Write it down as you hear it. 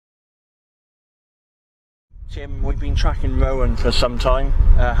Tim, we've been tracking Rowan for some time.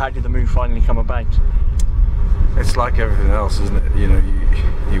 How did the move finally come about? It's like everything else, isn't it? You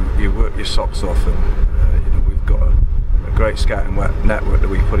know, you work your socks off, and you know, we've got a great scouting network that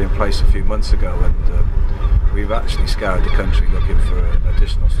we put in place a few months ago, and we've actually scoured the country looking for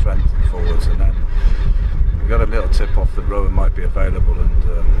additional strength forwards, and then we got a little tip off that Rowan might be available,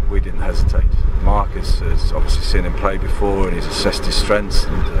 and we didn't hesitate. Mark has obviously seen him play before, and he's assessed his strengths,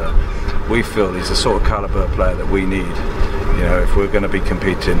 and we feel he's the sort of calibre player that we need. You know, if we're going to be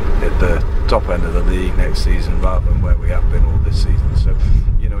competing at the top end of the league next season rather than where we have been all this season. So,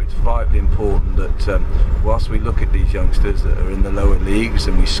 you know, it's vitally important that whilst we look at these youngsters that are in the lower leagues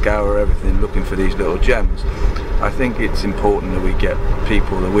and we scour everything looking for these little gems, I think it's important that we get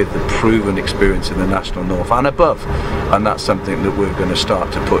people with the proven experience in the National North and above, and that's something that we're going to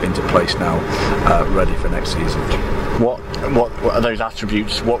start to put into place now, ready for next season. What are those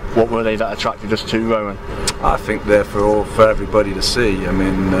attributes? What were they that attracted us to Rowan? I think they're for everybody to see. I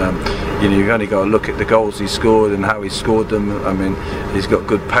mean, you know, you've only got to look at the goals he scored and how he scored them. I mean, he's got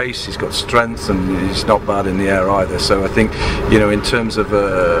good pace, he's got strength, and he's not bad in the air either. So I think, you know, in terms of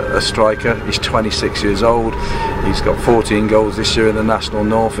a striker, he's 26 years old. He's got 14 goals this year in the National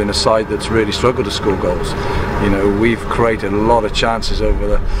North in a side that's really struggled to score goals. You know, we've created a lot of chances over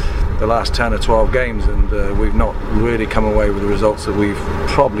the last 10 or 12 games, and we've not really come away with the results that we've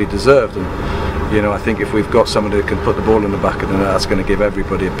probably deserved. And you know, I think if we've got somebody that can put the ball in the back of the net, that's going to give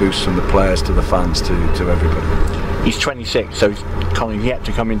everybody a boost, from the players to the fans to everybody. He's 26, so he's kind of yet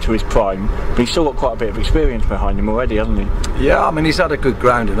to come into his prime, but he's still got quite a bit of experience behind him already, hasn't he? Yeah, I mean, he's had a good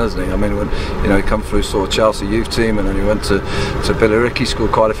grounding, hasn't he? I mean, when, you know, he come through sort of Chelsea youth team, and then he went to Liburd. He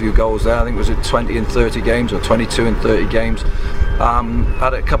scored quite a few goals there. I think it was at 20 in 30 games or 22 in 30 games.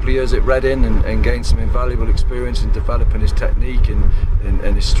 Had a couple of years at Reading and gained some invaluable experience in developing his technique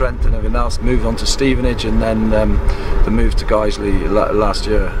and his strength and everything else. Moved on to Stevenage, and then the move to Guiseley last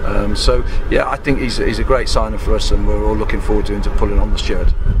year. So yeah, I think he's a great signing for us, and we're all looking forward to him to pulling on the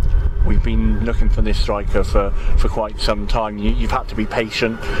shirt. We've been looking for this striker for quite some time. You've had to be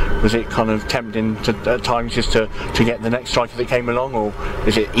patient. Was it kind of tempting at times just to get the next striker that came along, or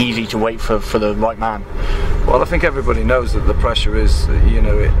is it easy to wait for the right man? Well, I think everybody knows that the pressure is, you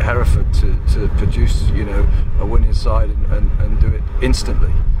know, at Hereford to produce, you know, a winning side and do it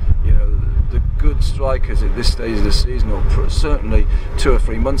instantly. You know, the good strikers at this stage of the season, or certainly 2 or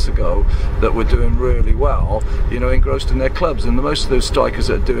 3 months ago, that were doing really well, you know, engrossed in their clubs, and most of those strikers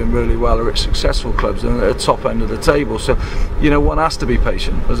that are doing really well are at successful clubs and at the top end of the table. So, you know, one has to be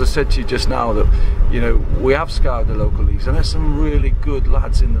patient. As I said to you just now, that, you know, we have scoured the local leagues, and there's some really good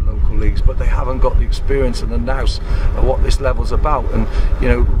lads in the local leagues, but they haven't got the experience and the nous of what this level's about. And you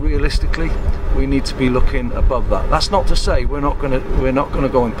know, realistically, we need to be looking above that. That's not to say we're not going to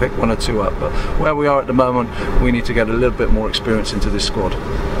go and pick 1 or 2 up, but where we are at the moment, we need to get a little bit more experience into this squad.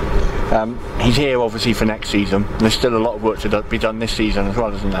 He's here obviously for next season. There's still a lot of work to be done this season as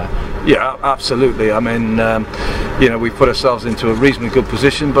well, isn't there? Yeah, absolutely. I mean, you know, we've put ourselves into a reasonably good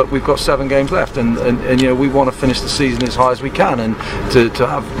position, but we've got 7 games left, and you know, we want to finish the season as high as we can, and to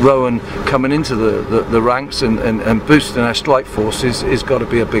have Rowan coming into the ranks and boosting our strike force is got to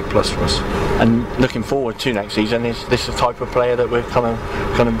be a big plus for us. And looking forward to next season, is this the type of player that we're kind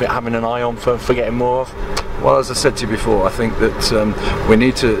of having an eye on for getting more of? Well, as I said to you before, I think that we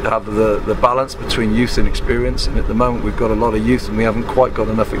need to have the balance between youth and experience, and at the moment we've got a lot of youth and we haven't quite got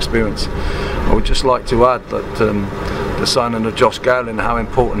enough experience. I would just like to add that the signing of Josh Gowling, how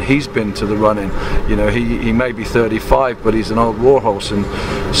important he's been to the running. You know, he may be 35, but he's an old warhorse, and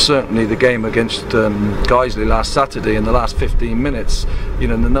certainly the game against Guiseley last Saturday, in the last 15 minutes, you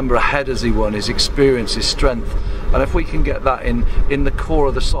know, the number of headers he won, his experience, his strength. And if we can get that in the core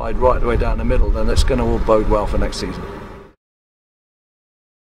of the side right the way down the middle, then it's going to all bode well for next season.